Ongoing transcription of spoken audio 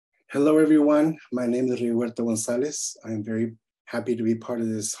Hello, everyone. My name is Rigoberto González. I'm very happy to be part of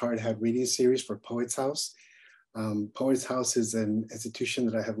this Hard Hat reading series for Poets House. Poets House is an institution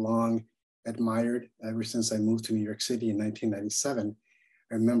that I have long admired ever since I moved to New York City in 1997.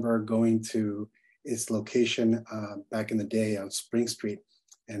 I remember going to its location back in the day on Spring Street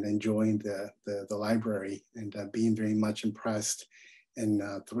and enjoying the library and being very much impressed and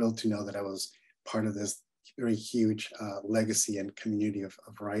thrilled to know that I was part of this very huge legacy and community of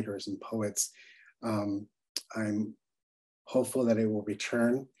writers and poets. I'm hopeful that it will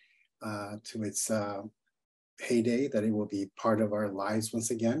return to its heyday, that it will be part of our lives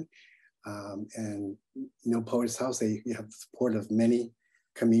once again. And Poets House, they have the support of many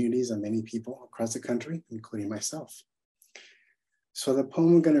communities and many people across the country, including myself. So the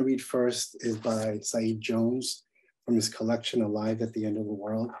poem I'm going to read first is by Saeed Jones from his collection Alive at the End of the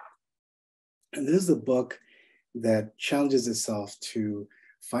World. And this is a book that challenges itself to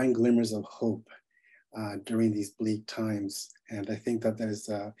find glimmers of hope during these bleak times. And I think that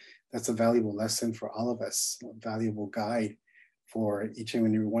that's a valuable lesson for all of us, a valuable guide for each and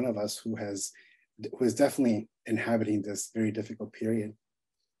every one of us who is definitely inhabiting this very difficult period.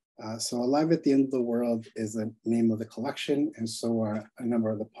 So Alive at the End of the World is the name of the collection, and so are a number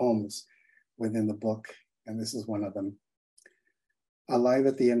of the poems within the book, and this is one of them. Alive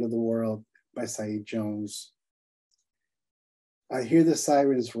at the End of the World by Saeed Jones. I hear the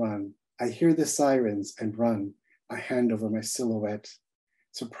sirens run. I hear the sirens and run, a hand over my silhouette,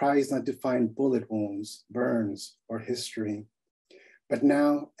 surprised not to find bullet wounds, burns, or history. But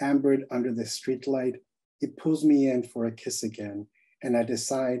now, ambered under the streetlight, it pulls me in for a kiss again, and I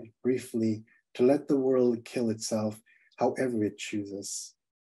decide briefly to let the world kill itself however it chooses.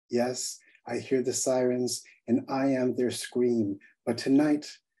 Yes, I hear the sirens and I am their scream, but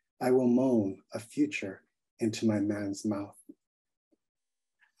tonight I will moan a future into my man's mouth.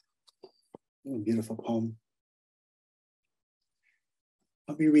 A beautiful poem.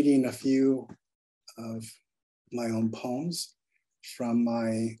 I'll be reading a few of my own poems from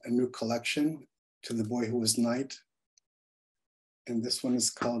a new collection, To the Boy Who Was Night. And this one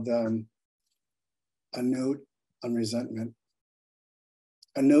is called A Note on Resentment.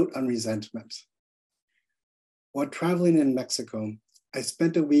 A Note on Resentment. While traveling in Mexico, I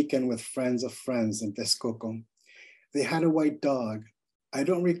spent a weekend with friends of friends in Texcoco. They had a white dog. I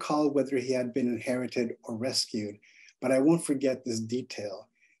don't recall whether he had been inherited or rescued, but I won't forget this detail.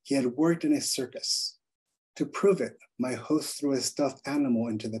 He had worked in a circus. To prove it, my host threw a stuffed animal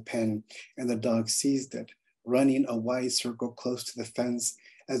into the pen and the dog seized it, running a wide circle close to the fence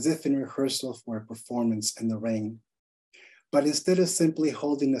as if in rehearsal for a performance in the ring. But instead of simply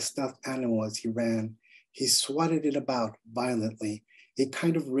holding the stuffed animal as he ran, he swatted it about violently, a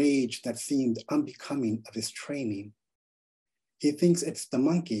kind of rage that seemed unbecoming of his training. He thinks it's the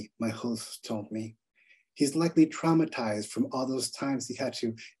monkey, my host told me. He's likely traumatized from all those times he had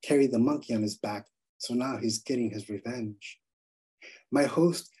to carry the monkey on his back, so now he's getting his revenge. My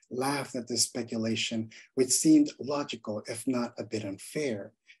host laughed at this speculation, which seemed logical, if not a bit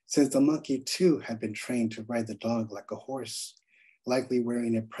unfair, since the monkey too had been trained to ride the dog like a horse, likely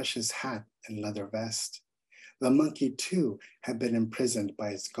wearing a precious hat and leather vest. The monkey too had been imprisoned by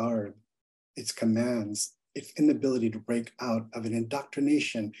its garb, its commands, its inability to break out of an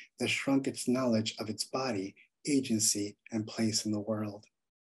indoctrination that shrunk its knowledge of its body, agency, and place in the world.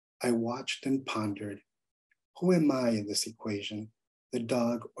 I watched and pondered, who am I in this equation, the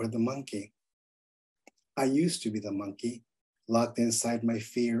dog or the monkey? I used to be the monkey, locked inside my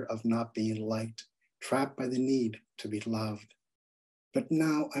fear of not being liked, trapped by the need to be loved. But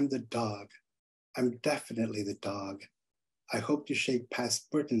now I'm the dog. I'm definitely the dog. I hope to shake past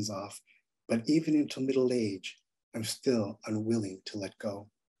burdens off, but even into middle age, I'm still unwilling to let go.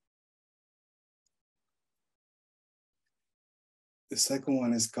 The second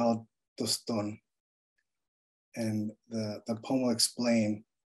one is called Tostón, and the poem will explain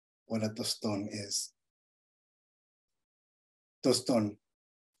what a tostón is. Tostón.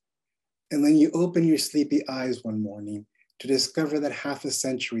 And then you open your sleepy eyes one morning to discover that half a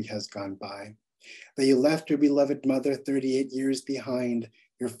century has gone by, that you left your beloved mother 38 years behind,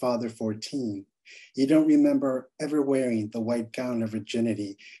 your father 14. You don't remember ever wearing the white gown of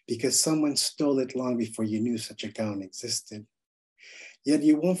virginity because someone stole it long before you knew such a gown existed. Yet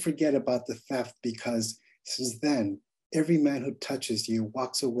you won't forget about the theft because since then, every man who touches you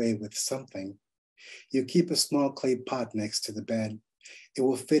walks away with something. You keep a small clay pot next to the bed. It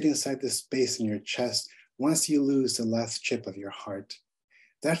will fit inside the space in your chest once you lose the last chip of your heart.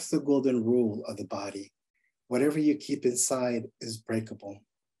 That's the golden rule of the body. Whatever you keep inside is breakable.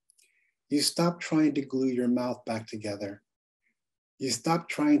 You stop trying to glue your mouth back together. You stop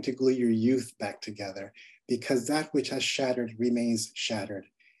trying to glue your youth back together because that which has shattered remains shattered.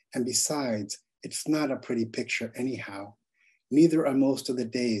 And besides, it's not a pretty picture anyhow. Neither are most of the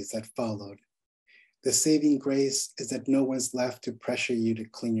days that followed. The saving grace is that no one's left to pressure you to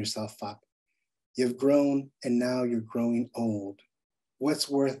clean yourself up. You've grown and now you're growing old. What's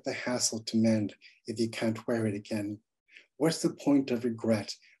worth the hassle to mend if you can't wear it again? What's the point of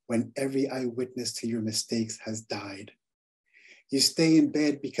regret when every eyewitness to your mistakes has died? You stay in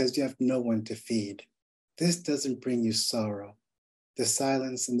bed because you have no one to feed. This doesn't bring you sorrow. The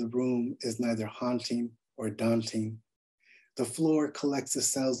silence in the room is neither haunting or daunting. The floor collects the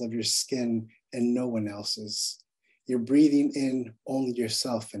cells of your skin and no one else's. You're breathing in only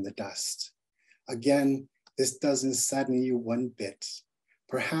yourself in the dust. Again, this doesn't sadden you one bit.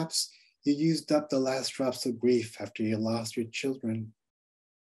 Perhaps you used up the last drops of grief after you lost your children.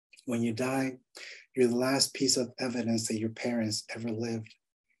 When you die, you're the last piece of evidence that your parents ever lived.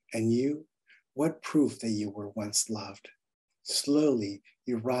 And you, what proof that you were once loved? Slowly,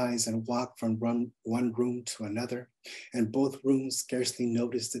 you rise and walk from one room to another, and both rooms scarcely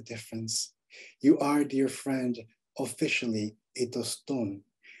notice the difference. You are, dear friend, officially a tostón,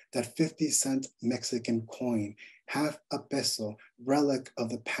 that 50-cent Mexican coin, half a peso, relic of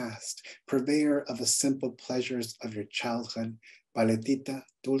the past, purveyor of the simple pleasures of your childhood, paletita,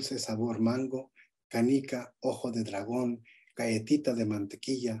 dulce sabor mango, canica, ojo de dragón, galletita de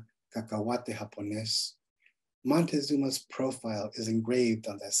mantequilla, cacahuate japonés. Montezuma's profile is engraved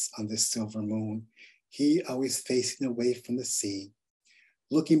on this silver moon, he always facing away from the sea,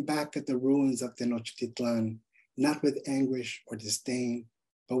 looking back at the ruins of Tenochtitlan, not with anguish or disdain,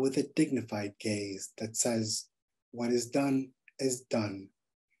 but with a dignified gaze that says, what is done is done.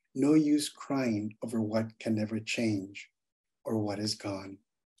 No use crying over what can never change or what is gone.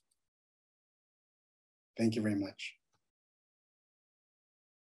 Thank you very much.